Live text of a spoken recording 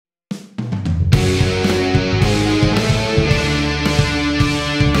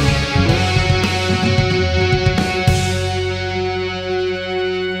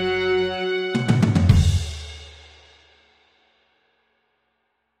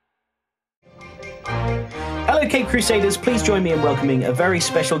Okay, Crusaders, please join me in welcoming a very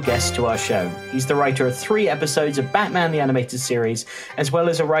special guest to our show. He's the writer of 3 episodes of Batman the Animated Series, as well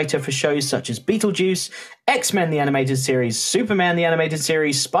as a writer for shows such as Beetlejuice, X-Men the Animated Series, Superman the Animated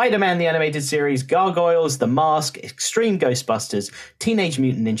Series, Spider-Man the Animated Series, Gargoyles, The Mask, Extreme Ghostbusters, Teenage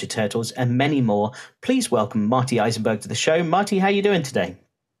Mutant Ninja Turtles, and many more. Please welcome Marty Isenberg to the show. Marty, how are you doing today?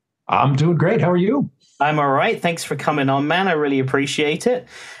 I'm doing great. How are you? I'm all right. Thanks for coming on, man. I really appreciate it.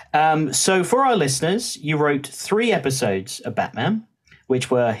 So for our listeners, you wrote 3 episodes of Batman, which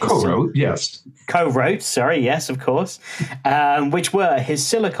were his co-wrote, sorry, yes, of course, which were his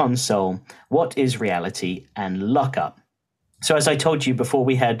Silicon Soul, What is Reality, and Lock Up. So as I told you before,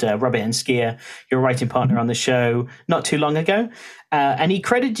 we had Robert and Skier, your writing partner, on the show not too long ago, and he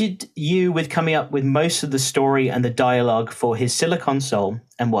credited you with coming up with most of the story and the dialogue for his Silicon Soul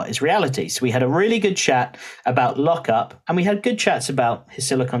and What is Reality. So we had a really good chat about Lock Up, and we had good chats about his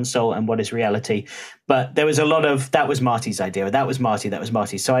Silicon Soul and What is Reality. But there was a lot of, that was Marty's idea, that was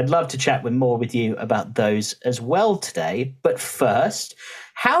Marty. So I'd love to chat more with you about those as well today. But first,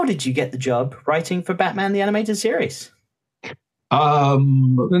 how did you get the job writing for Batman the Animated Series?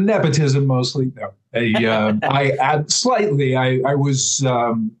 Nepotism mostly. No, I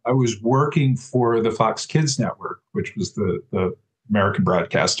was working for the Fox Kids Network, which was the American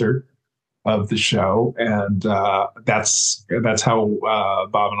broadcaster of the show, and that's how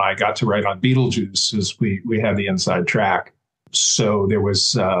Bob and I got to write on Beetlejuice. Is we had the inside track. So there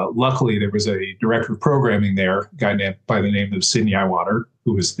was luckily there was a director of programming there, a guy by the name of Sidney Iwater,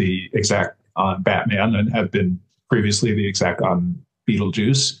 who was the exec on Batman and had been previously the exec on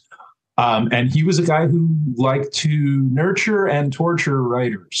Beetlejuice. And he was a guy who liked to nurture and torture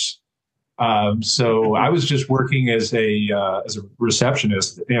writers. So I was just working as a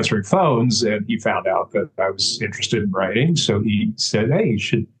receptionist answering phones, and he found out that I was interested in writing. So he said, "Hey, you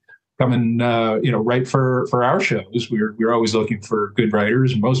should come and write for our shows. We're always looking for good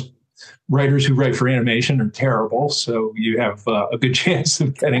writers, and most writers who write for animation are terrible. So you have a good chance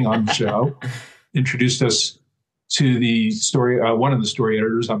of getting on the show." Introduced us to the story, one of the story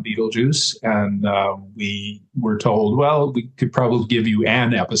editors on Beetlejuice, and we were told, well, we could probably give you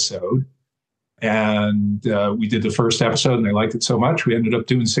an episode. And we did the first episode, and they liked it so much, we ended up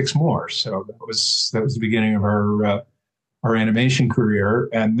doing 6 more. So that was the beginning of our animation career.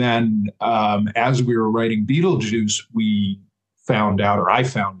 And then as we were writing Beetlejuice, I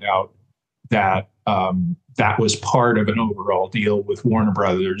found out that that was part of an overall deal with Warner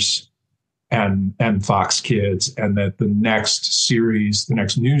Brothers and Fox Kids, and that the next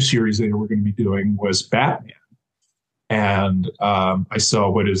new series they were going to be doing was Batman. And I saw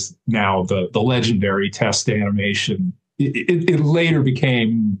what is now the legendary test animation. It later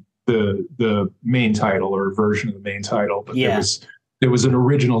became the main title or a version of the main title, but there was an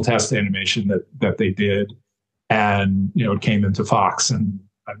original test animation that they did, and it came into Fox, and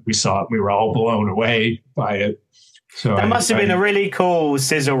we saw it. We were all blown away by it. So that must have been a really cool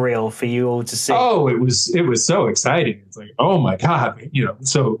sizzle reel for you all to see. Oh, it was so exciting. It's like, oh my God,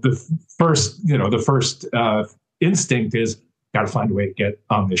 So the first instinct is got to find a way to get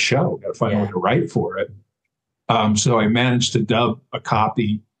on the show. Got to find a way to write for it. So I managed to dub a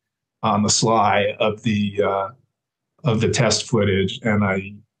copy on the sly of the test footage, and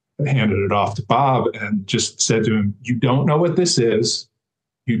I handed it off to Bob and just said to him, "You don't know what this is.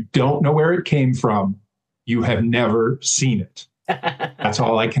 You don't know where it came from. You have never seen it. That's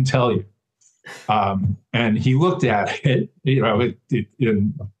all I can tell you." And he looked at it,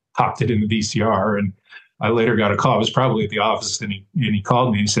 and popped it in the VCR. And I later got a call. I was probably at the office, and he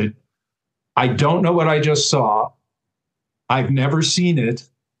called me and he said, "I don't know what I just saw. I've never seen it.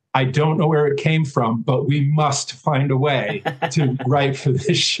 I don't know where it came from, but we must find a way to write for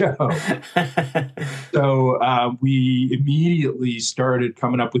this show." So we immediately started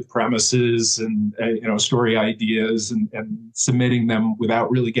coming up with premises and story ideas and submitting them without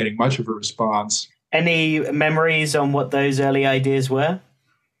really getting much of a response. Any memories on what those early ideas were?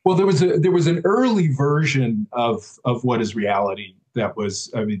 Well, there was an early version of What is Reality that was,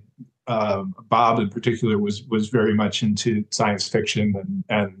 Bob in particular was very much into science fiction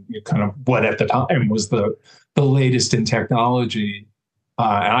and kind of what at the time was the latest in technology.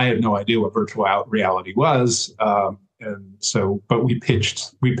 And I had no idea what virtual reality was. But we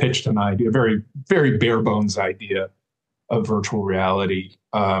pitched an idea, a very, very bare bones idea of virtual reality.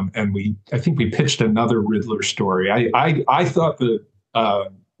 And I think we pitched another Riddler story. I thought that,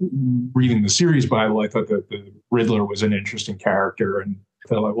 reading the series Bible, I thought that the Riddler was an interesting character, and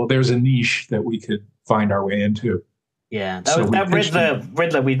felt like, well, there's a niche that we could find our way into. Yeah, that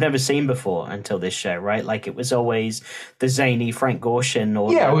Riddler we've never seen before until this show, right? Like it was always the zany Frank Gorshin.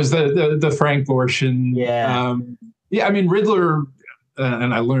 It was the Frank Gorshin. Yeah. I mean, Riddler,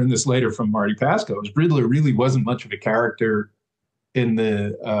 and I learned this later from Marty Pasco, Riddler really wasn't much of a character in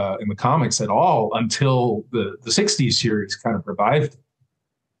the comics at all until the 60s series kind of revived.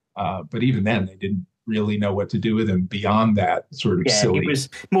 But even then, they didn't really know what to do with him beyond that sort of silly. He was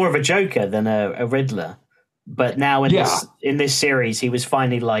more of a Joker than a Riddler. But now in this series, he was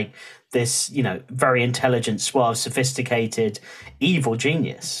finally like this, very intelligent, suave, sophisticated, evil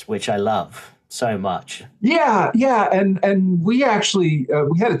genius, which I love so much. Yeah, and we actually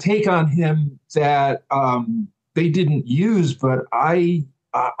we had a take on him that they didn't use, but I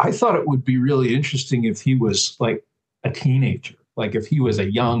thought it would be really interesting if he was like a teenager, like if he was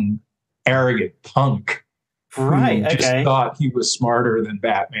a young, arrogant punk, right? Who just thought he was smarter than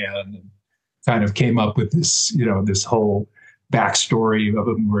Batman. And kind of came up with this, this whole backstory of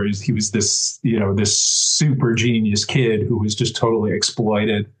him where he was this, this super genius kid who was just totally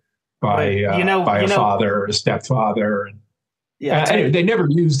exploited by a father or a stepfather. And anyway, they never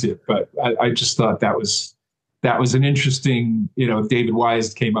used it, but I just thought that was an interesting, David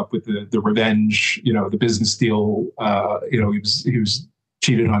Wise came up with the revenge, the business deal. He was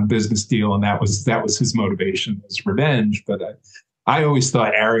cheated on a business deal, and that was his motivation, was revenge. But I always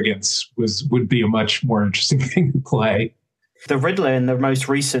thought arrogance would be a much more interesting thing to play. The Riddler in the most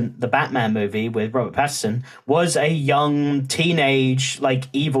recent The Batman movie with Robert Pattinson was a young, teenage, like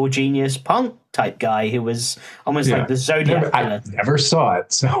evil genius punk type guy who was almost like the Zodiac killer. I never saw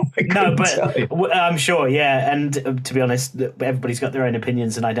it, so no, but I'm sure, yeah. And to be honest, everybody's got their own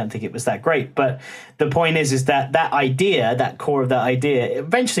opinions, and I don't think it was that great. But the point is that idea, that core of that idea,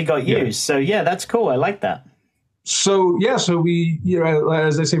 eventually got used. So yeah, that's cool. I like that. So we,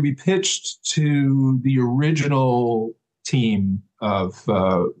 as I say, we pitched to the original team of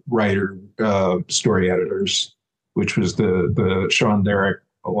story editors, which was the Sean Derrick,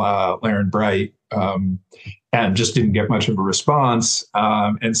 Laren Bright, and just didn't get much of a response.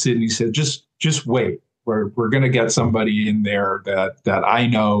 And Sydney said, just wait. We're going to get somebody in there that I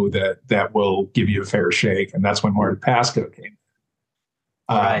know that will give you a fair shake. And that's when Marty Pasco came.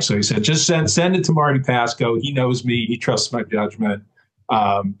 Right. So he said, just send it to Marty Pasco. He knows me. He trusts my judgment.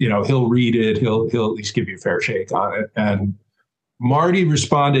 He'll read it. He'll at least give you a fair shake on it. And Marty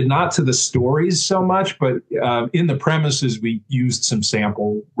responded not to the stories so much, but in the premises, we used some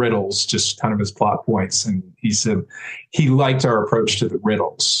sample riddles, just kind of as plot points. And he said he liked our approach to the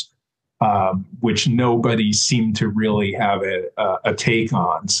riddles, which nobody seemed to really have a take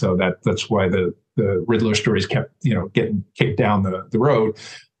on. So that's why the Riddler stories kept, getting kicked down the road.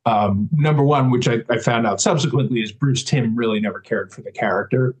 Number one, which I found out subsequently, is Bruce Timm really never cared for the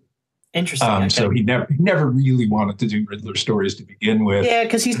character. Interesting. Okay. So he never really wanted to do Riddler stories to begin with. Yeah,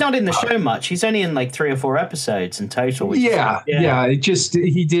 because he's not in the show much. He's only in like 3 or 4 episodes in total. It just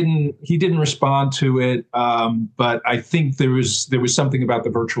he didn't respond to it. But I think there was something about the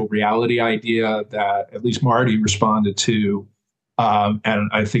virtual reality idea that at least Marty responded to. And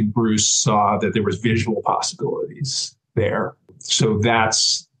I think Bruce saw that there was visual possibilities there. So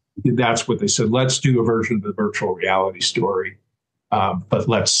that's what they said. Let's do a version of the virtual reality story, but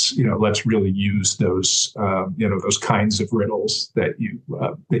let's really use those those kinds of riddles that you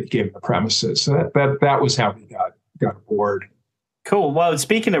gave the premises. So that was how we got aboard. Cool. Well,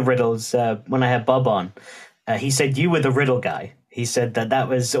 speaking of riddles, when I had Bob on, he said you were the riddle guy. He said that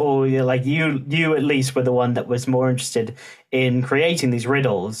was all, like you at least were the one that was more interested in creating these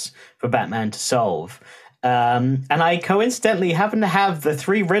riddles for Batman to solve. And I coincidentally happen to have the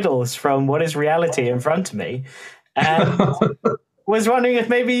 3 riddles from What is Reality in front of me. And was wondering if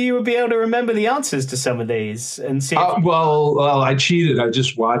maybe you would be able to remember the answers to some of these and see. Well, I cheated. I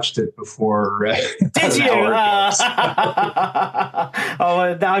just watched it before. Did you? I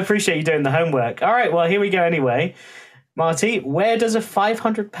appreciate you doing the homework. All right. Well, here we go anyway. Marty, where does a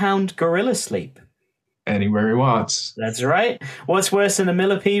 500-pound gorilla sleep? Anywhere he wants. That's right. What's worse than a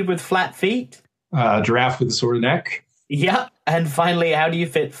millipede with flat feet? Giraffe with a sort of neck. Yeah. And finally, how do you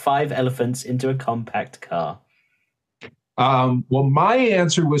fit 5 elephants into a compact car? Well, my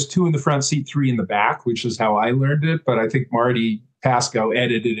answer was 2 in the front seat, 3 in the back, which is how I learned it. But I think Marty Pasco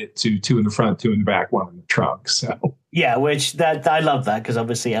edited it to 2 in the front, 2 in the back, 1 in the trunk. So yeah, I love that because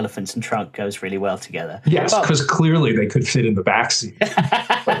obviously elephants and trunk goes really well together. Yes, because clearly they could fit in the back seat.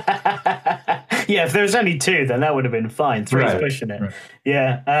 Yeah, if there was only 2, then that would have been fine. 3's pushing it. Right.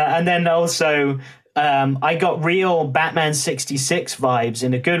 Yeah, and then also I got real Batman 66 vibes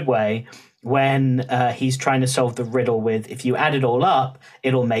in a good way when he's trying to solve the riddle with, if you add it all up,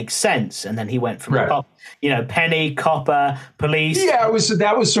 it'll make sense. And then he went from penny, copper, police. Yeah,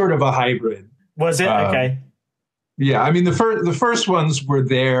 that was sort of a hybrid. Was it? Okay. Yeah, I mean the first ones were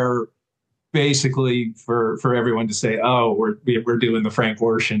there basically for everyone to say, oh, we're doing the Frank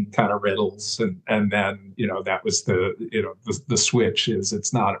Ocean kind of riddles, and then that was the switch is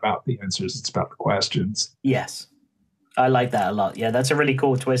it's not about the answers, it's about the questions. Yes. I like that a lot. Yeah, that's a really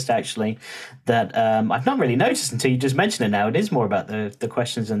cool twist, actually, that I've not really noticed until you just mentioned it now. It is more about the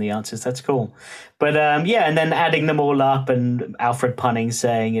questions and the answers. That's cool. But and then adding them all up and Alfred punning,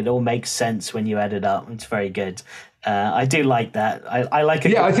 saying it all makes sense when you add it up. It's very good. I do like that. I like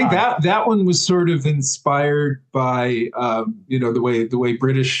it. Yeah, I think that one was sort of inspired by the way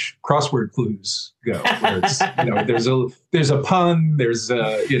British crossword clues go. Where it's, there's a pun. There's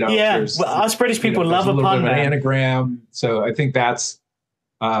us British people love a pun. An anagram. So I think that's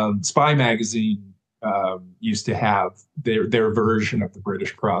Spy Magazine used to have their version of the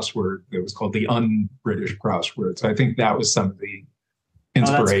British crossword. It was called the un-British crossword. So I think that was some of the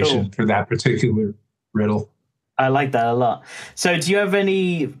inspiration for that particular riddle. I like that a lot. So do you have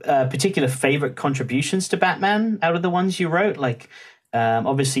any particular favorite contributions to Batman out of the ones you wrote? Like,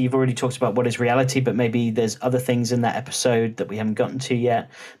 obviously, you've already talked about what is reality, but maybe there's other things in that episode that we haven't gotten to yet.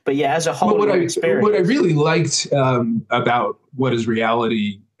 But yeah, as a whole, what I really liked about what is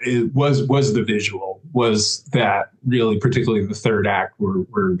reality was the visual, was that really, particularly the third act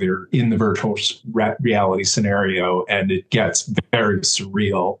where they're in the virtual reality scenario and it gets very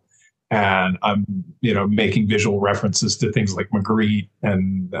surreal. And I'm, making visual references to things like Magritte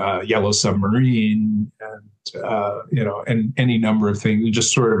and Yellow Submarine and, and any number of things,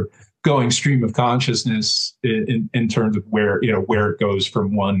 just sort of going stream of consciousness in terms of where it goes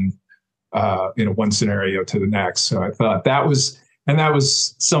from one scenario to the next. So I thought that was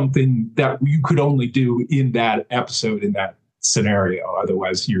something that you could only do in that episode, in that scenario.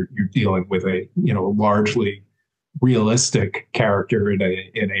 Otherwise you're dealing with a, largely realistic character in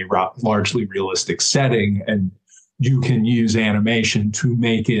a largely realistic setting, and you can use animation to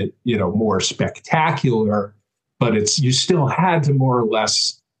make it more spectacular, but you still had to more or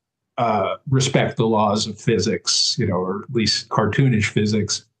less respect the laws of physics, or at least cartoonish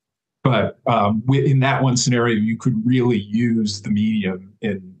physics. But in that one scenario, you could really use the medium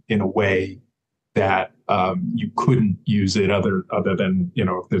in a way that you couldn't use it other than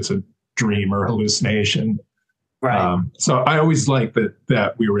if it's a dream or hallucination. Right. So I always like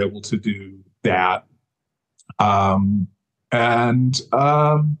that we were able to do that.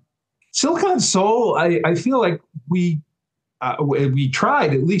 Silicon Soul, I feel like we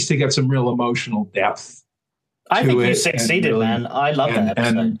tried at least to get some real emotional depth. I think you succeeded, really, man. I love that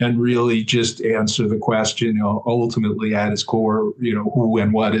episode. And really just answer the question, ultimately at its core, who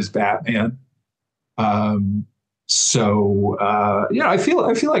and what is Batman? I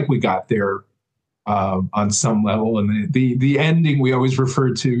feel like we got there on some level, and the ending we always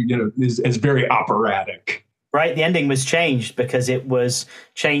refer to, as very operatic. Right, the ending was changed because it was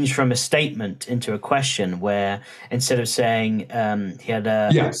changed from a statement into a question, where instead of saying he had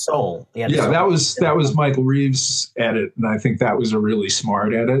a soul, that was Michael Reeves' edit, and I think that was a really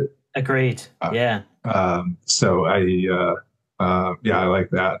smart edit. Agreed. So I like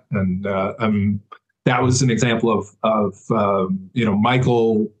that, and that was an example of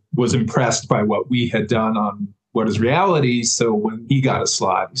Michael was impressed by what we had done on What is Reality. So when he got a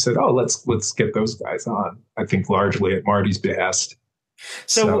slot, he said, "Oh, let's get those guys on." I think largely at Marty's behest.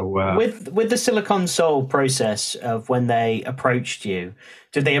 So with the Silicon Soul process of when they approached you,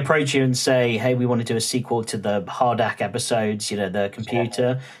 did they approach you and say, "Hey, we want to do a sequel to the Hardak episodes, the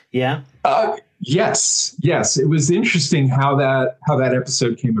computer"? Yeah. Yes. It was interesting how that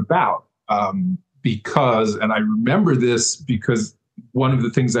episode came about, because, and I remember this because one of the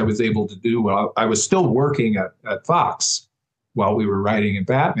things I was able to do while I was still working at Fox while we were writing in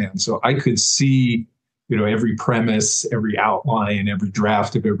Batman. So I could see, every premise, every outline, every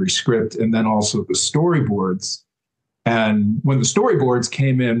draft of every script, and then also the storyboards. And when the storyboards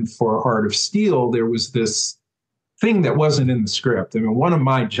came in for Heart of Steel, there was this thing that wasn't in the script. I mean, one of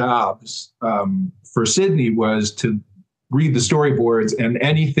my jobs for Sydney was to read the storyboards, and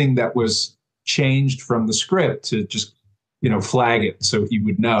anything that was changed from the script to just flag it so he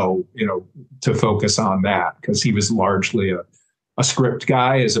would know, to focus on that, because he was largely a script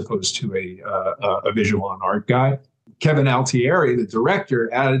guy as opposed to a visual and art guy. Kevin Altieri, the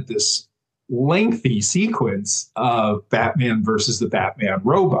director, added this lengthy sequence of Batman versus the Batman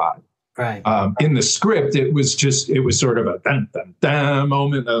robot. Right. In the script, it was sort of a dun, dun, dun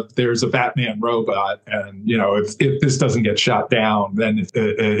moment of there's a Batman robot, and if this doesn't get shot down, then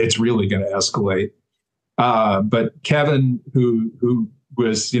it's really going to escalate. But Kevin, who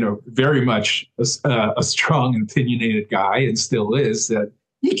was very much a strong and opinionated guy, and still is, that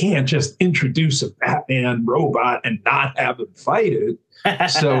you can't just introduce a Batman robot and not have him fight it.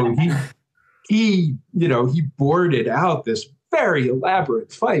 So he boarded out this very elaborate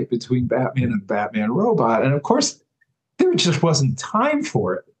fight between Batman and Batman robot. And of course, there just wasn't time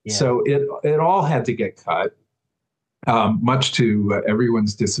for it. Yeah. So it all had to get cut, much to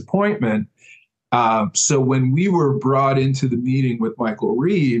everyone's disappointment. So when we were brought into the meeting with Michael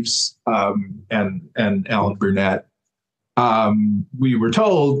Reeves and Alan Burnett, we were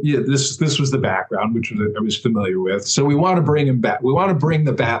told, this was the background, which I was familiar with. So we want to bring him back. We want to bring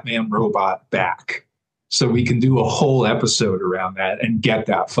the Batman robot back, so we can do a whole episode around that and get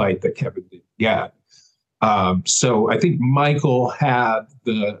that fight that Kevin didn't get. So I think Michael had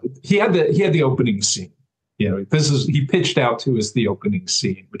the opening scene. He pitched out to us the opening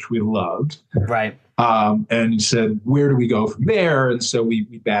scene, which we loved. Right. And he said, where do we go from there? And so we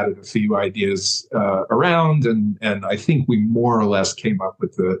batted a few ideas around, and I think we more or less came up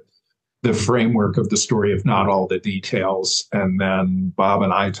with the framework of the story, if not all the details. And then Bob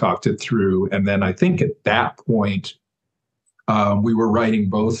and I talked it through. And then I think at that point, we were writing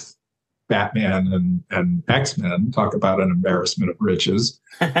both Batman and X-Men. Talk about an embarrassment of riches.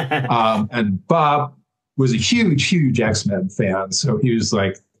 And Bob was a huge X-Men fan. So he was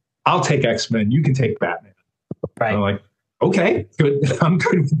like, I'll take X-Men, you can take Batman. Right. I'm like, okay, good. I'm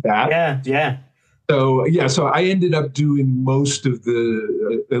good with that. Yeah. So I ended up doing most of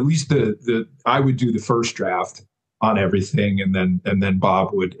at least I would do the first draft on everything, and then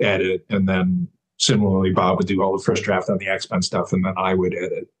Bob would edit, and then similarly Bob would do all the first draft on the X-Men stuff, and then I would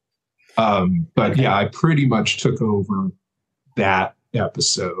edit. But yeah, I pretty much took over that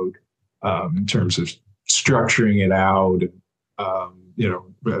episode in terms of structuring it out, and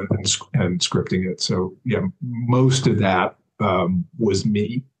scripting it. So yeah, most of that was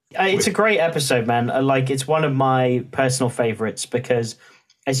me. It's a great episode, man. It's one of my personal favorites because,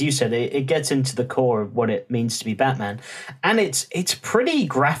 as you said, it gets into the core of what it means to be Batman, and it's pretty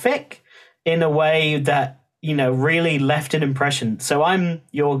graphic in a way that really left an impression. So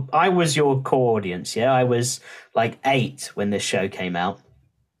I was your core audience. Yeah, I was like 8 when this show came out,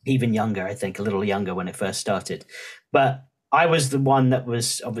 even younger, I think, a little younger when it first started, but I was the one that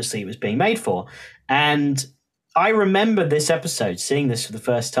was obviously it was being made for. And I remember this episode, seeing this for the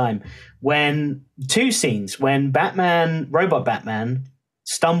first time, when 2 scenes, when robot Batman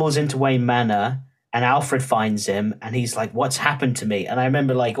stumbles into Wayne Manor and Alfred finds him and he's like, what's happened to me? And I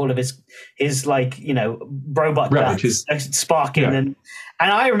remember all of his robot guns sparking. Yeah. And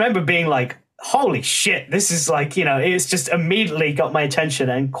I remember being like, holy shit, this is it's just immediately got my attention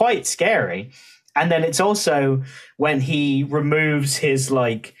and quite scary. And then it's also when he removes his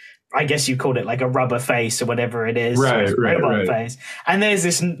I guess you called it a rubber face or whatever it is. Robot face. And there's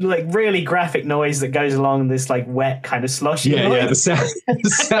this really graphic noise that goes along this wet kind of slushy noise. Yeah, the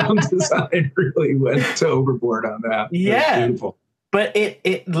sound design really went overboard on that. Yeah. Beautiful. But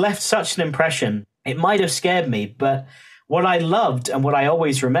it left such an impression. It might have scared me, but what I loved and what I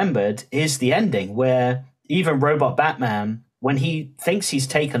always remembered is the ending where even Robot Batman, when he thinks he's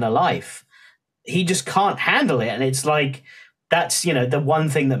taken a life, he just can't handle it. And it's that's, the one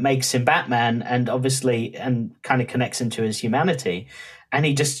thing that makes him Batman, and obviously, and kind of connects into his humanity. And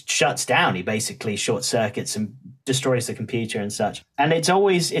he just shuts down. He basically short circuits and destroys the computer and such. And it's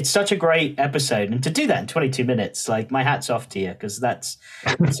such a great episode. And to do that in 22 minutes, my hat's off to you, because it's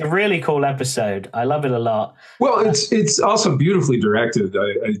a really cool episode. I love it a lot. Well, it's also beautifully directed.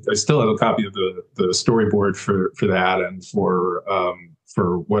 I still have a copy of the storyboard for that and for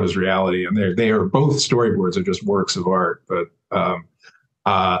What Is Reality. And they are both storyboards are just works of art. But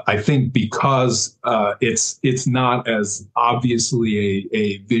I think because it's not as obviously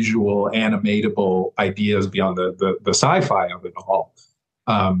a visual animatable ideas beyond the sci-fi of it all.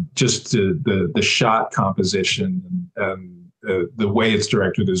 Just the shot composition and the way it's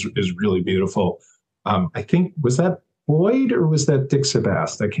directed is really beautiful. I think, was that Boyd or was that Dick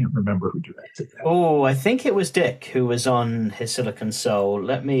Sebast? I can't remember who directed that. Oh, I think it was Dick who was on his Silicon Soul.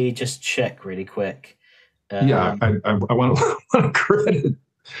 Let me just check really quick. Yeah, I want to credit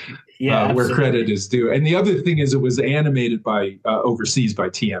where credit is due. And the other thing is it was animated by overseas by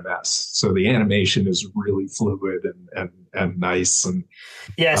TMS. So the animation is really fluid and nice. And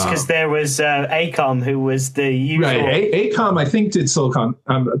yes, because there was ACOM, who was the usual. Right, ACOM I think did Silicon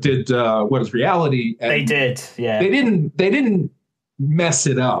did What Is Reality. And they did, yeah. They didn't mess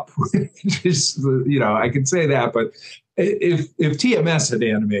it up. Just, I can say that, but if TMS had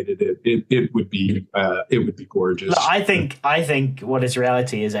animated it would be gorgeous. Look, I think What Is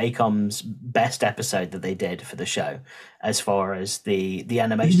Reality is ACOM's best episode that they did for the show, as far as the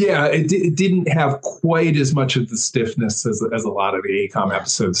animation. Yeah, it didn't have quite as much of the stiffness as a lot of the ACOM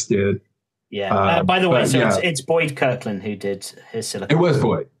episodes did. Yeah. By the way, it's Boyd Kirkland who did his Silicon. It was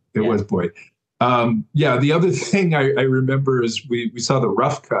Boyd. It was Boyd. The other thing I remember is we saw the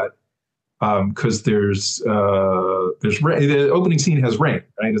rough cut because there's rain. The opening scene has rain,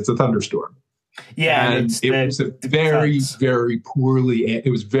 right? It's a thunderstorm. Yeah, and it was a very, very poorly. It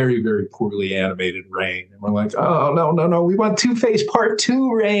was very, very poorly animated rain, and we're like, oh no, we want Two-Face Part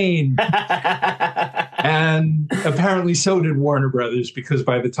 2 rain. And apparently, so did Warner Brothers, because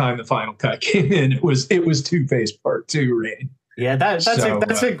by the time the final cut came in, it was Two-Face Part 2 rain. Yeah, that's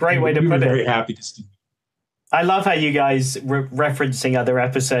a great way to put it. We were very happy to see. I love how you guys referencing other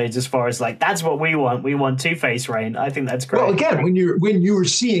episodes as far as like, that's what we want. We want Two-Face rain. I think that's great. Well, again, when you're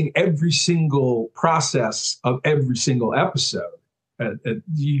seeing every single process of every single episode,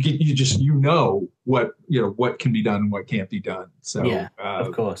 you know what can be done and what can't be done. So yeah,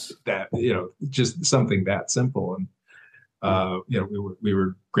 of course, that just something that simple, and we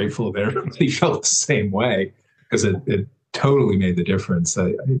were grateful that everybody felt the same way, because it totally made the difference.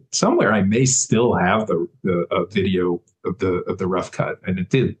 Somewhere I may still have the video of the rough cut, and it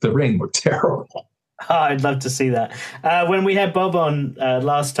did. The rain looked terrible. Oh, I'd love to see that. When we had Bob on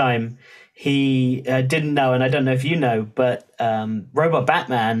last time, he didn't know, and I don't know if you know, but Robot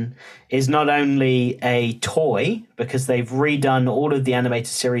Batman is not only a toy, because they've redone all of the animated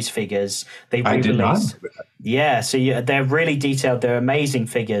series figures. They've re-released. I did not know that. Yeah, so they're really detailed. They're amazing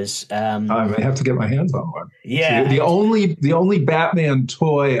figures. I may have to get my hands on one. Yeah, the only Batman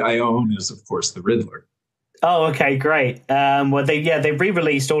toy I own is, of course, the Riddler. Oh, okay, great. Well, they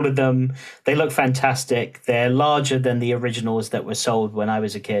re-released all of them. They look fantastic. They're larger than the originals that were sold when I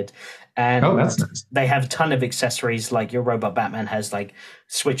was a kid. And that's nice. They have a ton of accessories. Like your Robot Batman has like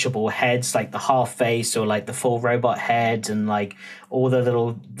switchable heads, like the half face or like the full robot head, and like all the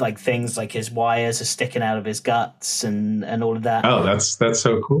little like things, like his wires are sticking out of his guts and all of that. Oh, that's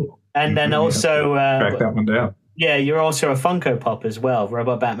so cool. And then also track that one down. Yeah, you're also a Funko Pop as well.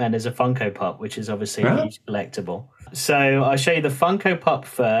 Robot Batman is a Funko Pop, which is obviously a huge collectible. So I'll show you the Funko Pop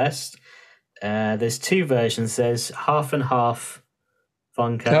first. There's two versions. There's half and half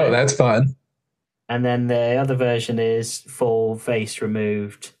Funko. Oh, that's fun. And then the other version is full face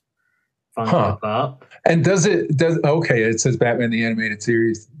removed Funko Pop. And it says Batman the Animated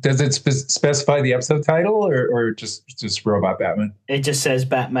Series. Does it specify the episode title or just Robot Batman? It just says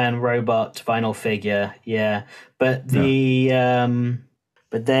Batman Robot Vinyl Figure. Yeah. But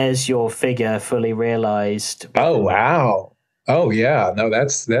but there's your figure fully realized. Oh wow. Oh yeah. No,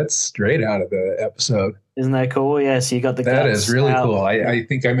 that's straight out of the episode. Isn't that cool? Yeah, so you got the guts. That is really cool. I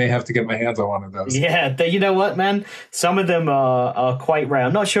think I may have to get my hands on one of those. Yeah, you know what, man? Some of them are quite rare.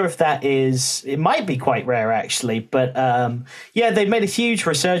 I'm not sure if it might be quite rare, actually. But they've made a huge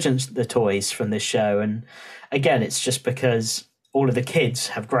resurgence, the toys from this show. And again, it's just because all of the kids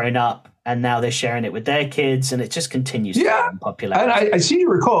have grown up and now they're sharing it with their kids, and it just continues to be popular. And I seem to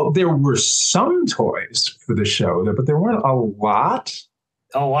recall there were some toys for the show, but there weren't a lot.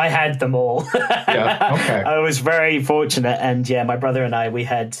 Oh, I had them all. Yeah, okay. I was very fortunate, and my brother and I,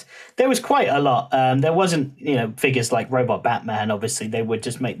 there was quite a lot. There wasn't, figures like Robot Batman. Obviously, they would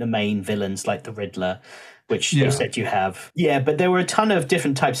just make the main villains like the Riddler, which you said you have. Yeah, but there were a ton of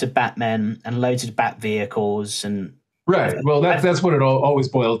different types of Batmen and loads of Bat vehicles and. Right. Well, that's what it always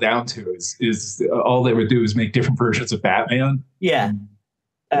boiled down to. Is all they would do is make different versions of Batman. Yeah.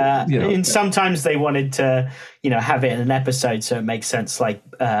 And sometimes they wanted to, have it in an episode so it makes sense. Like,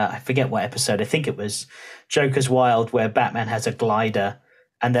 I forget what episode. I think it was Joker's Wild, where Batman has a glider,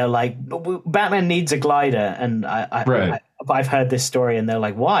 and they're like, Batman needs a glider. And I've heard this story, and they're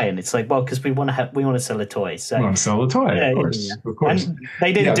like, why? And it's like, well, because we want to sell a toy. So we want to sell a toy, of course. And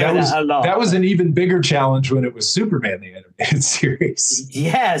they didn't do that a lot. That was an even bigger challenge when it was Superman the Animated Series.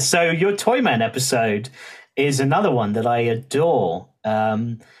 Yeah. So your Toyman episode is another one that I adore.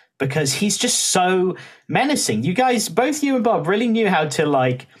 Because he's just so menacing. You guys, both you and Bob, really knew how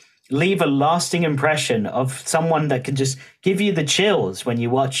to leave a lasting impression of someone that can just give you the chills when you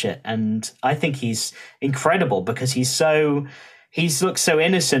watch it. And I think he's incredible because he looks so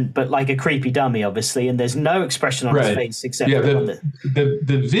innocent, but like a creepy dummy, obviously. And there's no expression on his face except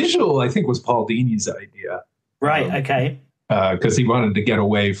the visual, I think, was Paul Dini's idea. Right. Okay. Because he wanted to get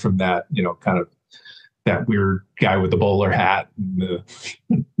away from that, kind of that weird guy with the bowler hat and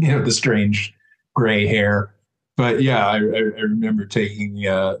the strange gray hair. but yeah, I remember taking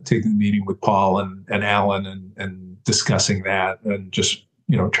the meeting with Paul and Alan and discussing that, and just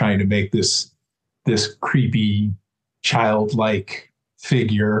trying to make this creepy childlike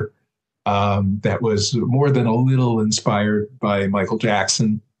figure that was more than a little inspired by Michael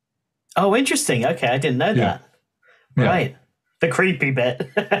Jackson. Oh, interesting. Okay, I didn't know that. Yeah. Right. The creepy bit.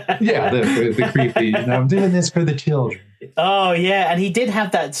 Yeah, the creepy. I'm doing this for the children. Oh, yeah. And he did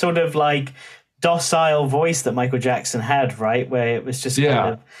have that sort of like docile voice that Michael Jackson had, right? Where it was just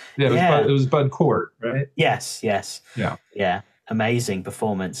kind of... Yeah, it was Bud Cort, right? Yes. Yeah. Amazing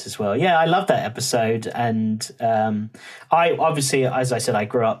performance as well. Yeah, I love that episode. And I obviously, as I said, I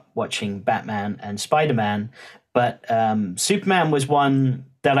grew up watching Batman and Spider-Man, but Superman was one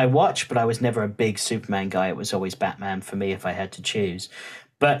that I watched, but I was never a big Superman guy. It was always Batman for me if I had to choose.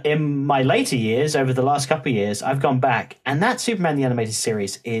 But in my later years, over the last couple of years, I've gone back, and that Superman the Animated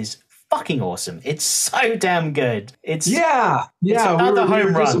Series is fucking awesome. It's so damn good. It's another home run.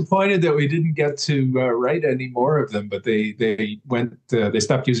 We were disappointed that we didn't get to write any more of them, but they went. They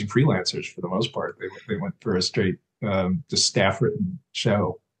stopped using freelancers for the most part. They went for a straight just staff written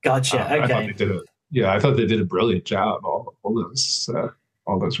show. Gotcha. Okay. I thought they did a brilliant job.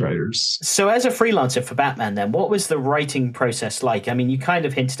 All those writers. So as a freelancer for Batman then, what was the writing process like? I mean, you kind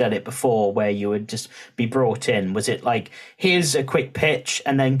of hinted at it before where you would just be brought in. Was it like, here's a quick pitch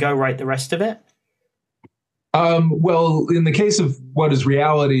and then go write the rest of it? Well, in the case of What is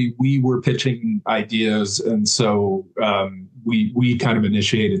Reality, we were pitching ideas. And so we kind of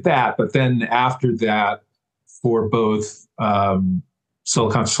initiated that. But then after that, for both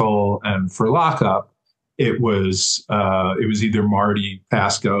Silicon Soul and for Lockup, it was either Marty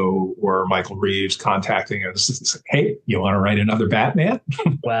Pasco or Michael Reeves contacting us. It's like, hey, you want to write another Batman?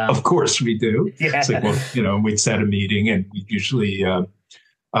 Wow. Of course we do. Yeah. It's like, well, we'd set a meeting, and we usually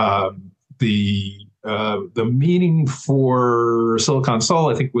the meeting for Silicon Soul,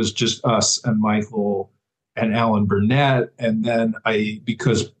 I think, was just us and Michael and Alan Burnett, and then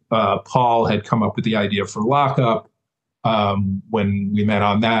because Paul had come up with the idea for Lockup. When we met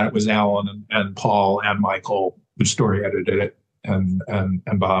on that, it was Alan and Paul and Michael who story edited it, and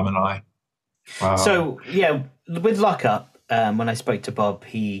Bob and I. So yeah, with Lockup, when I spoke to Bob,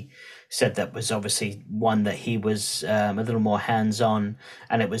 he said that was obviously one that he was a little more hands-on,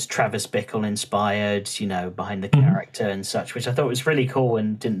 and it was Travis Bickle inspired, behind the character and such, which I thought was really cool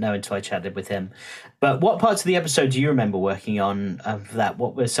and didn't know until I chatted with him. But what parts of the episode do you remember working on of that?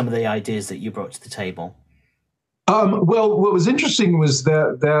 What were some of the ideas that you brought to the table? Well, what was interesting was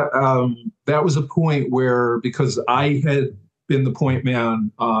that was a point where, because I had been the point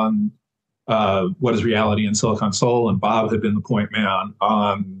man on What is Reality and Silicon Soul, and Bob had been the point man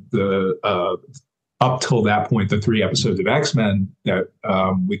on the up till that point, the 3 episodes of X-Men that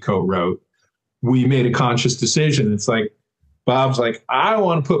we co-wrote. We made a conscious decision. It's like, Bob's like, I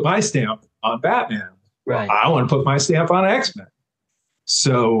want to put my stamp on Batman. Right. I want to put my stamp on X-Men.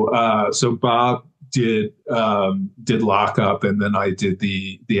 So Bob did Lockup, and then I did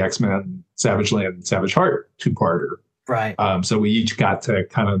the X-Men Savage Land, Savage Heart 2-parter. Right. So we each got to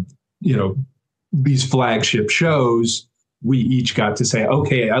kind of, these flagship shows, we each got to say,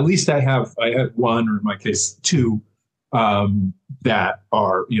 okay, at least I had one, or in my case 2, that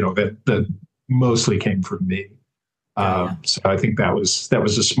are, that mostly came from me. So I think that was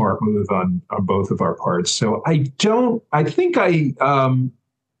a smart move on both of our parts. So I'm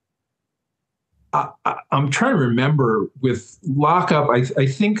trying to remember with Lockup. I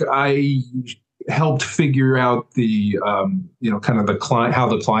think I helped figure out the kind of how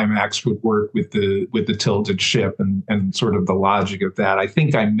the climax would work with the tilted ship and sort of the logic of that. I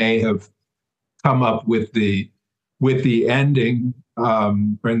think I may have come up with the ending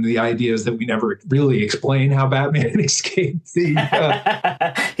and the ideas that we never really explain how Batman escaped the.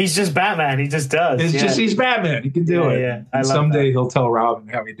 He's just Batman. He just does. He's Batman. He can do it. Yeah. And someday he'll tell Robin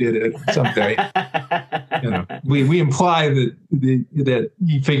how he did it. Someday, we imply that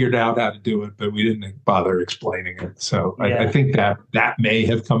he figured out how to do it, but we didn't bother explaining it. So I think that may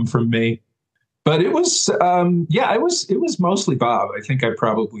have come from me. But it was, it was mostly Bob. I think I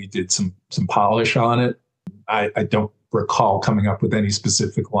probably did some polish on it. I don't recall coming up with any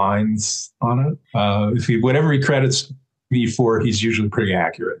specific lines on it. Whatever he credits me for, he's usually pretty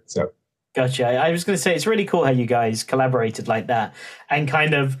accurate. So, gotcha. I was going to say, it's really cool how you guys collaborated like that and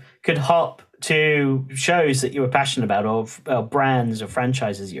kind of could hop to shows that you were passionate about, or brands or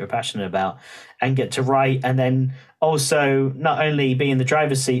franchises that you were passionate about, and get to write, and then also not only be in the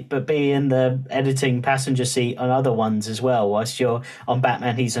driver's seat, but be in the editing passenger seat on other ones as well. Whilst you're on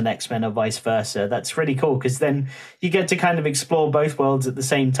Batman, he's an X-Men, or vice versa. That's really cool, because then you get to kind of explore both worlds at the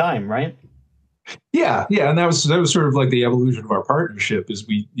same time, right? Yeah, yeah, and that was sort of like the evolution of our partnership. Is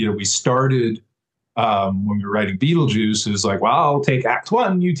we started when we were writing Beetlejuice. Is like, well, I'll take Act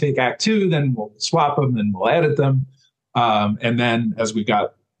One, you take Act Two, then we'll swap them, then we'll edit them, and then as we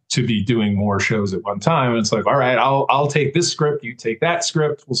got to be doing more shows at one time, it's like, all right, I'll take this script, you take that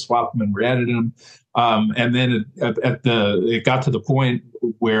script, we'll swap them and re-edit them. And then it got to the point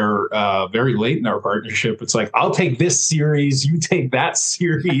where very late in our partnership, it's like, I'll take this series, you take that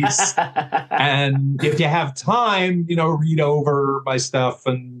series, and if you have time, read over my stuff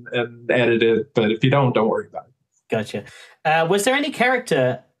and edit it. But if you don't worry about it. Gotcha. Was there any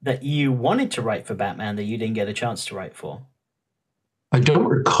character that you wanted to write for Batman that you didn't get a chance to write for? I don't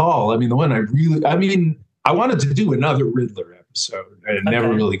recall. I mean, I wanted to do another Riddler episode. I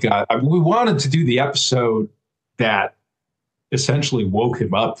never really got. We wanted to do the episode that essentially woke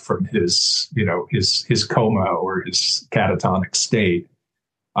him up from his coma or his catatonic state.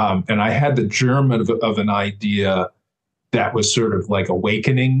 And I had the germ of an idea that was sort of like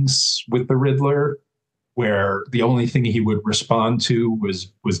Awakenings with the Riddler, where the only thing he would respond to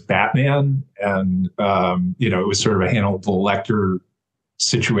was Batman, and it was sort of a Hannibal Lecter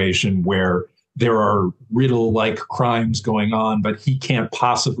situation where there are Riddle-like crimes going on, but he can't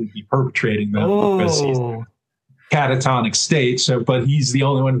possibly be perpetrating them because he's in a catatonic state. So, but he's the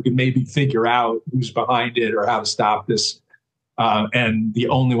only one who can maybe figure out who's behind it or how to stop this. And the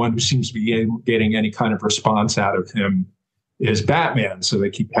only one who seems to be getting any kind of response out of him is Batman. So they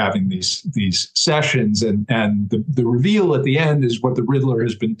keep having these sessions, and the reveal at the end is what the Riddler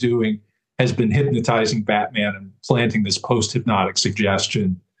has been doing. Has been hypnotizing Batman and planting this post-hypnotic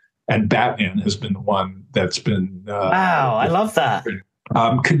suggestion, and Batman has been the one that's been wow, I love that.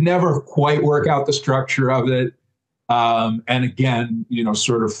 Could never quite work out the structure of it, and again,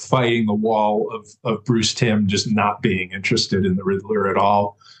 sort of fighting the wall of Bruce Timm just not being interested in the Riddler at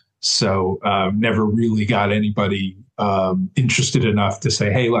all. So never really got anybody interested enough to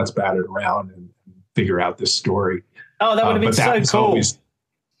say, "Hey, let's bat it around and figure out this story." Oh, that would have been so cool.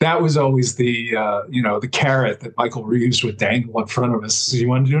 That was always the the carrot that Michael Reeves would dangle in front of us. You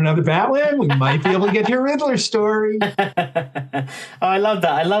want to do another Batman? We might be able to get your Riddler story. Oh, I love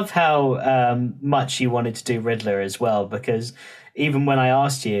that. I love how much you wanted to do Riddler as well, because even when I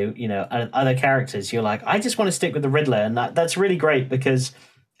asked you, other characters, you're like, I just want to stick with the Riddler, and that's really great because,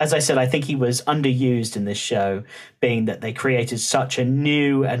 as I said, I think he was underused in this show, being that they created such a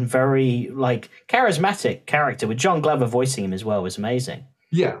new and very charismatic character with John Glover voicing him as well was amazing.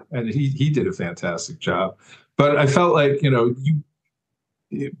 Yeah, and he did a fantastic job. But I felt like,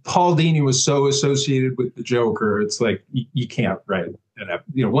 Paul Dini was so associated with the Joker. It's like you can't write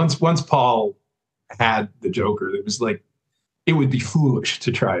once Paul had the Joker, it was like it would be foolish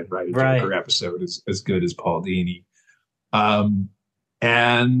to try and write a Joker episode as good as Paul Dini. And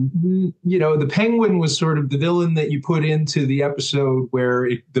the Penguin was sort of the villain that you put into the episode where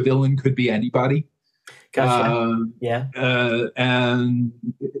the villain could be anybody. Gotcha. And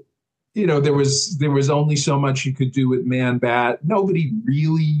there was only so much you could do with Man Bat. Nobody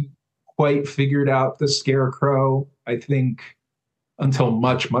really quite figured out the Scarecrow, I think, until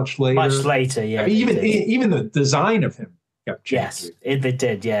much later. Much later, yeah. I mean, even the design of him kept changing. Yes, they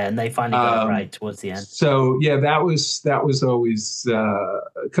did, yeah, and they finally got it right towards the end. So yeah, that was always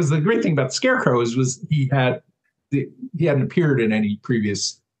because the great thing about the Scarecrow was he hadn't appeared in any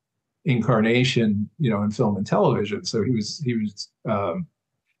previous incarnation, in film and television, so he was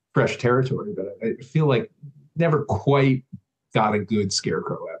fresh territory. But I feel like never quite got a good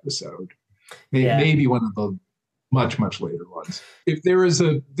Scarecrow episode. Maybe one of the much later ones. If there is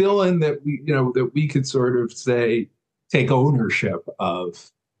a villain that we could sort of say take ownership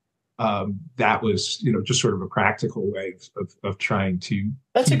of, that was just sort of a practical way of trying to.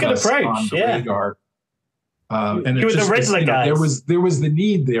 That's a good approach. Yeah. Radar. And you were the Riddler guys. There was the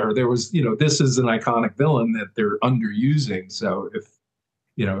need there. There was, this is an iconic villain that they're underusing. So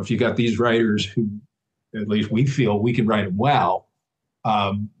if you got these writers who, at least we feel we can write them well,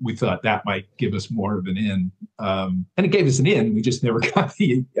 we thought that might give us more of an in. And it gave us an in. We just never got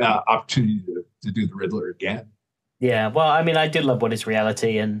the opportunity to do the Riddler again. Yeah, well, I mean, I did love What Is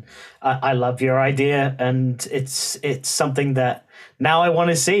Reality, and I love your idea, and it's something that now I want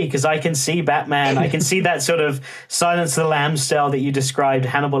to see, because I can see Batman, I can see that sort of Silence of the Lambs style that you described,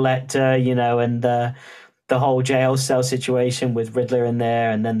 Hannibal Lecter, and the whole jail cell situation with Riddler in there,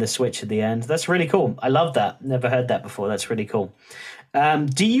 and then the switch at the end. That's really cool. I love that. Never heard that before. That's really cool.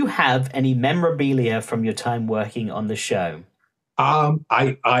 Do you have any memorabilia from your time working on the show?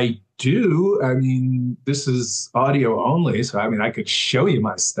 I do. I mean, this is audio only, so I could show you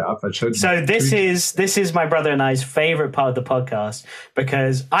my stuff. I showed you. So this is my brother and I's favorite part of the podcast,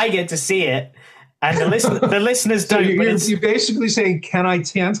 because I get to see it And the listeners so don't. You're basically saying, can I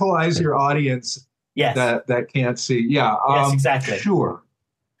tantalize your audience? Yes. That can't see. Yeah. Yes, exactly. Sure.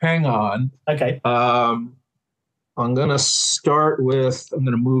 Hang on. Okay. I'm going to start with, I'm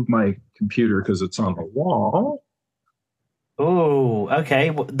going to move my computer because it's on the wall. Oh,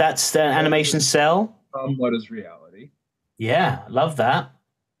 okay. That's the animation cell. What is reality? Yeah, love that.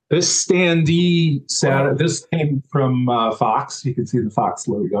 This standee set. This came from Fox. You can see the Fox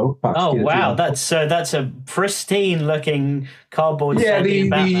logo. Fox Kids, wow, that's a pristine looking cardboard. Yeah,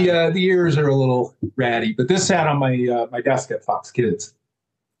 the ears are a little ratty, but this sat on my my desk at Fox Kids.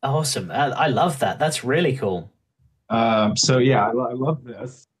 Awesome! I love that. That's really cool. So yeah, I love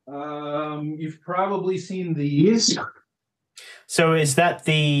this. You've probably seen these. So is that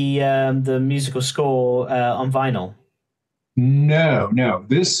the musical score on vinyl? No.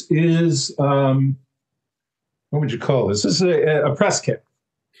 This is what would you call this? This is a press kit.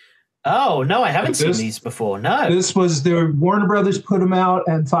 Oh no, I haven't seen these before. No, this was the Warner Brothers put them out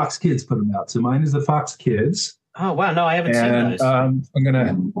and Fox Kids put them out. So mine is the Fox Kids. Oh wow, no, I haven't seen those. I'm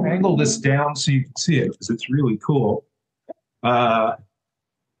gonna angle this down so you can see it because it's really cool. So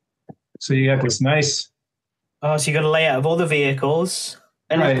you got this nice. Oh, so you got a layout of all the vehicles.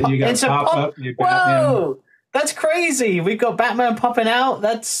 And right, you got pop up. Whoa, that's crazy! We've got Batman popping out.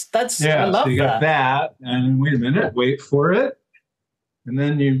 That's yeah. I love so you got that. And wait a minute, wait for it. And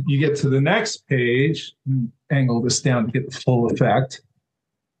then you get to the next page. Angle this down to get the full effect.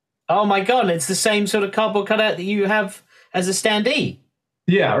 Oh my God! It's the same sort of cardboard cutout that you have as a standee.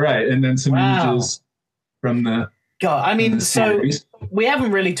 Yeah, right. And then some images from the. God, I mean, so we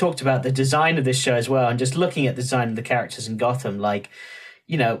haven't really talked about the design of this show as well. And just looking at the design of the characters in Gotham, like,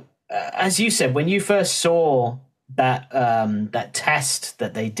 you know, as you said, when you first saw that that test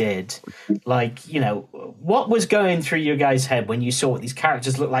that they did, like, you know, what was going through your guys' head when you saw what these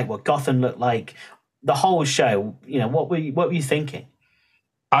characters looked like, what Gotham looked like, the whole show? You know, what were you thinking?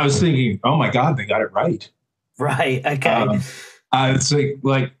 I was thinking, oh my God, they got it right. Right. Okay. I was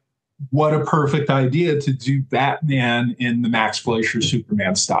like, what a perfect idea to do Batman in the Max Fleischer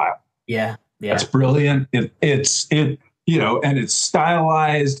Superman style. Yeah. That's brilliant. It's you know, and it's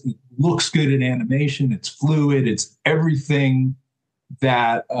stylized. It looks good in animation. It's fluid. It's everything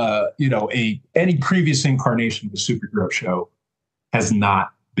that you know, any previous incarnation of a superhero show has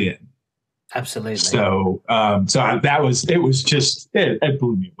not been. Absolutely. So it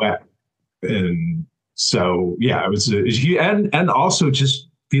blew me away. And so yeah, it was and also just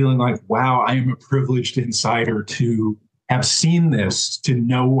feeling like, wow, I am a privileged insider to have seen this, to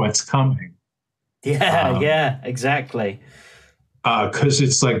know what's coming. Yeah, exactly. Because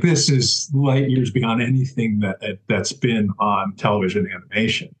it's like, this is light years beyond anything that's been on television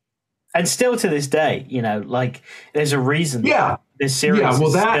animation. And still to this day, you know, like, there's a reason. Yeah. This series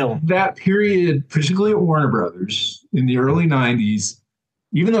that period, particularly at Warner Brothers in the early 90s,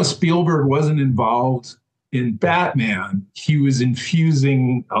 even though Spielberg wasn't involved in Batman, he was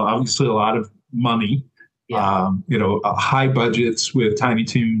infusing obviously a lot of money, you know, high budgets with Tiny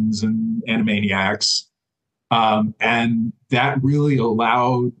Toons and Animaniacs. And that really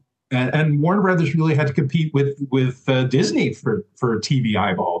allowed, and Warner Brothers really had to compete with Disney for TV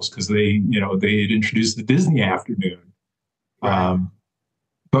eyeballs, because they had introduced the Disney afternoon. Right.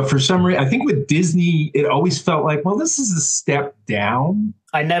 But for some reason, I think with Disney, it always felt like, well, this is a step down.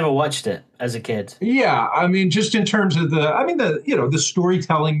 I never watched it as a kid. Yeah, I mean, just in terms of the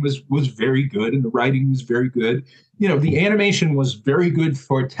storytelling was very good and the writing was very good. You know, the animation was very good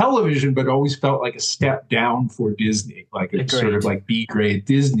for television, but always felt like a step down for Disney, like it's sort of like B-grade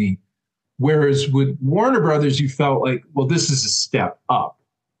Disney. Whereas with Warner Brothers, you felt like, well, this is a step up.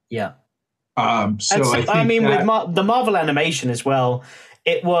 Yeah. So I mean, with the Marvel animation as well,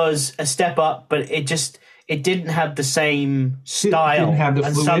 it was a step up, but it didn't have the same style, didn't have the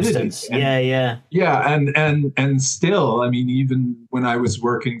and fluidity. substance. Yeah, and still, I mean, even when I was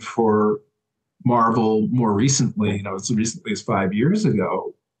working for Marvel more recently, you know, as recently as 5 years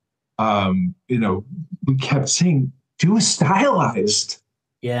ago, you know, we kept saying, do a stylized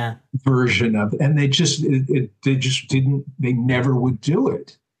version of it, and they never would do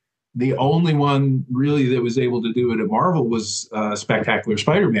it. The only one really that was able to do it at Marvel was Spectacular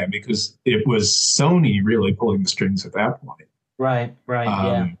Spider-Man, because it was Sony really pulling the strings at that point. Right,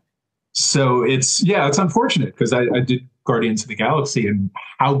 yeah. So it's unfortunate, because I did Guardians of the Galaxy, and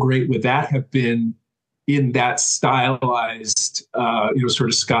how great would that have been in that stylized, sort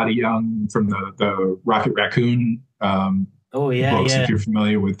of Scotty Young from the Rocket Raccoon books, if you're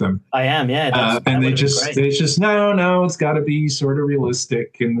familiar with them. I am, yeah. And they just no, it's got to be sort of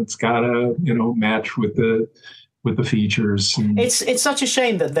realistic, and it's got to match with the with the features. And it's such a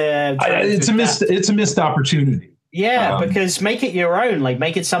shame that they're it's a missed opportunity. Yeah, because make it your own. Like,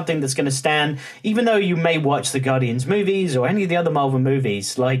 make it something that's going to stand. Even though you may watch the Guardians movies or any of the other Marvel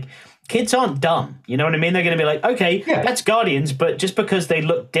movies, like, kids aren't dumb. You know what I mean? They're going to be like, okay, that's Guardians, but just because they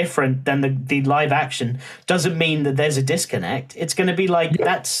look different than the live action doesn't mean that there's a disconnect. It's going to be like,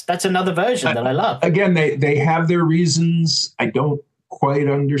 that's another version that I love. Again, they have their reasons. I don't quite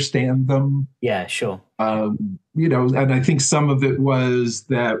understand them. Yeah, sure. You know, and I think some of it was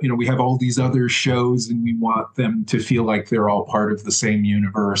that, you know, we have all these other shows and we want them to feel like they're all part of the same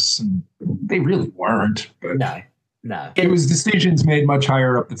universe, and they really weren't. But no. It was decisions made much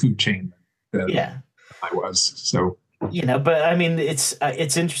higher up the food chain than I was. So, you know, but I mean, it's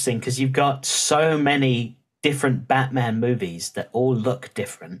interesting because you've got so many different Batman movies that all look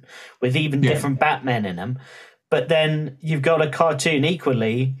different with even different Batman in them. But then you've got a cartoon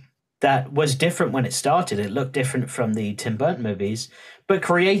equally that was different when it started. It looked different from the Tim Burton movies, but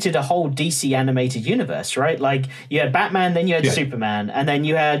created a whole DC animated universe, right? Like, you had Batman, then you had Superman, and then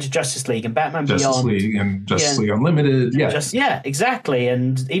you had Justice League and Batman Beyond. League and Justice League Unlimited. Exactly.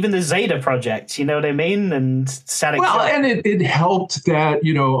 And even the Zeta Project, you know what I mean? And Static Shock. And it helped that,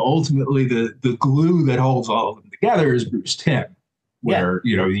 you know, ultimately the glue that holds all of them together is Bruce Timm, where,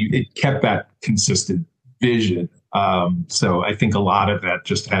 you know, it kept that consistent vision. So I think a lot of that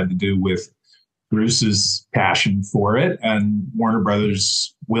just had to do with Bruce's passion for it and Warner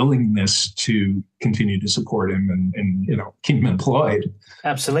Brothers' willingness to continue to support him and you know, keep him employed.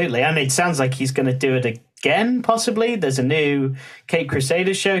 Absolutely. And it sounds like he's going to do it again, possibly. There's a new Cape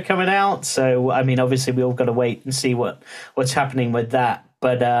Crusaders show coming out. So, I mean, obviously we all got to wait and see what's happening with that.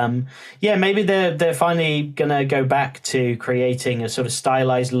 But maybe they're finally going to go back to creating a sort of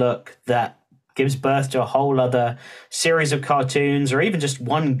stylized look that gives birth to a whole other series of cartoons, or even just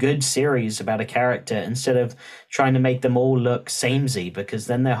one good series about a character, instead of trying to make them all look samey, because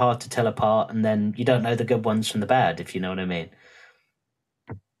then they're hard to tell apart, and then you don't know the good ones from the bad, if you know what I mean.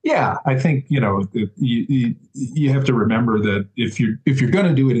 Yeah, I think, you know, you have to remember that if you're going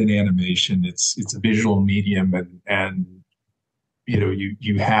to do it in animation, it's a visual medium, and you know,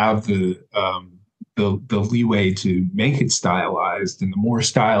 you have the leeway to make it stylized, and the more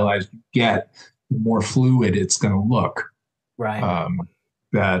stylized you get, the more fluid it's going to look. Right.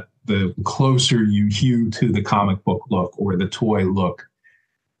 That the closer you hew to the comic book look or the toy look,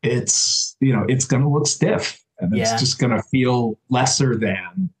 it's, you know, it's going to look stiff, and it's just going to feel lesser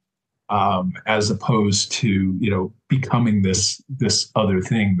than, as opposed to, you know, becoming this other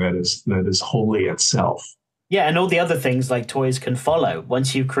thing that is wholly itself. Yeah, and all the other things like toys can follow.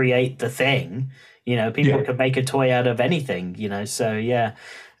 Once you create the thing, you know, people can make a toy out of anything, you know, so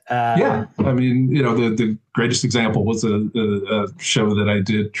I mean, you know, the greatest example was a show that I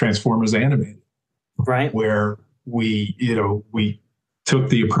did, Transformers Animated. Right. Where we took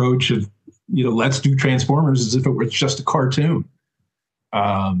the approach of, you know, let's do Transformers as if it was just a cartoon.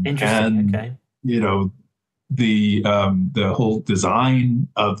 Interesting. Okay. You know, the whole design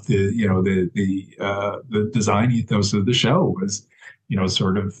of the design ethos of the show was, you know,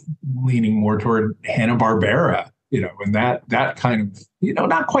 sort of leaning more toward Hanna-Barbera, you know, and that kind of, you know,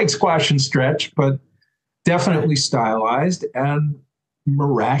 not quite squash and stretch, but definitely stylized. And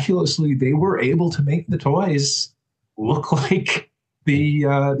miraculously, they were able to make the toys look like the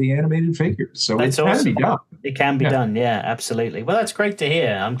animated figures. So it can be done. It can be done. Yeah, absolutely. Well, that's great to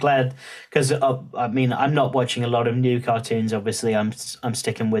hear. I'm glad, because I mean, I'm not watching a lot of new cartoons. Obviously, I'm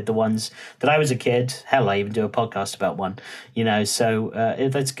sticking with the ones that I was a kid. Hell, I even do a podcast about one. You know, so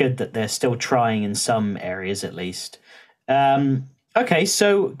that's good that they're still trying in some areas at least. Okay,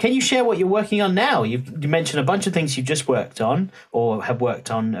 so can you share what you're working on now? You mentioned a bunch of things you've just worked on or have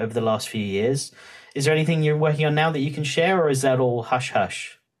worked on over the last few years. Is there anything you're working on now that you can share, or is that all hush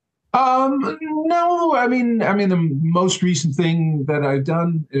hush? No, I mean, the most recent thing that I've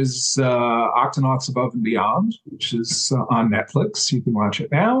done is Octonauts Above and Beyond, which is on Netflix. You can watch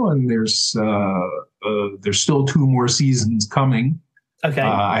it now, and there's still 2 more seasons coming. Okay.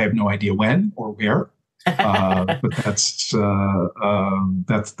 I have no idea when or where, but that's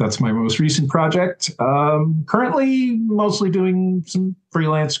my most recent project. Currently, mostly doing some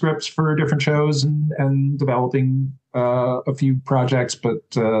freelance scripts for different shows and developing a few projects, but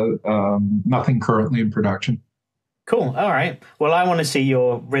nothing currently in production. Cool. All right. Well, I want to see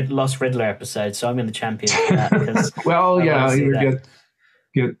your Lost Riddler episode, so I'm going to champion for that. Well, either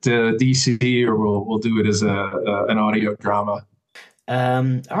get DC, or we'll do it as an audio drama.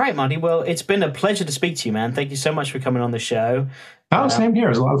 All right, Marty. Well, it's been a pleasure to speak to you, man. Thank you so much for coming on the show. Oh, same here. It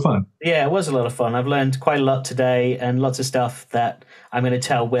was a lot of fun. Yeah, it was a lot of fun. I've learned quite a lot today and lots of stuff that I'm going to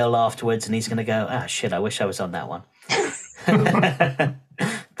tell Will afterwards, and he's going to go, shit, I wish I was on that one.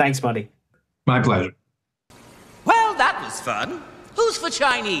 Thanks, Marty. My pleasure. Well, that was fun. Who's for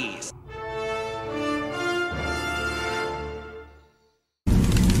Chinese?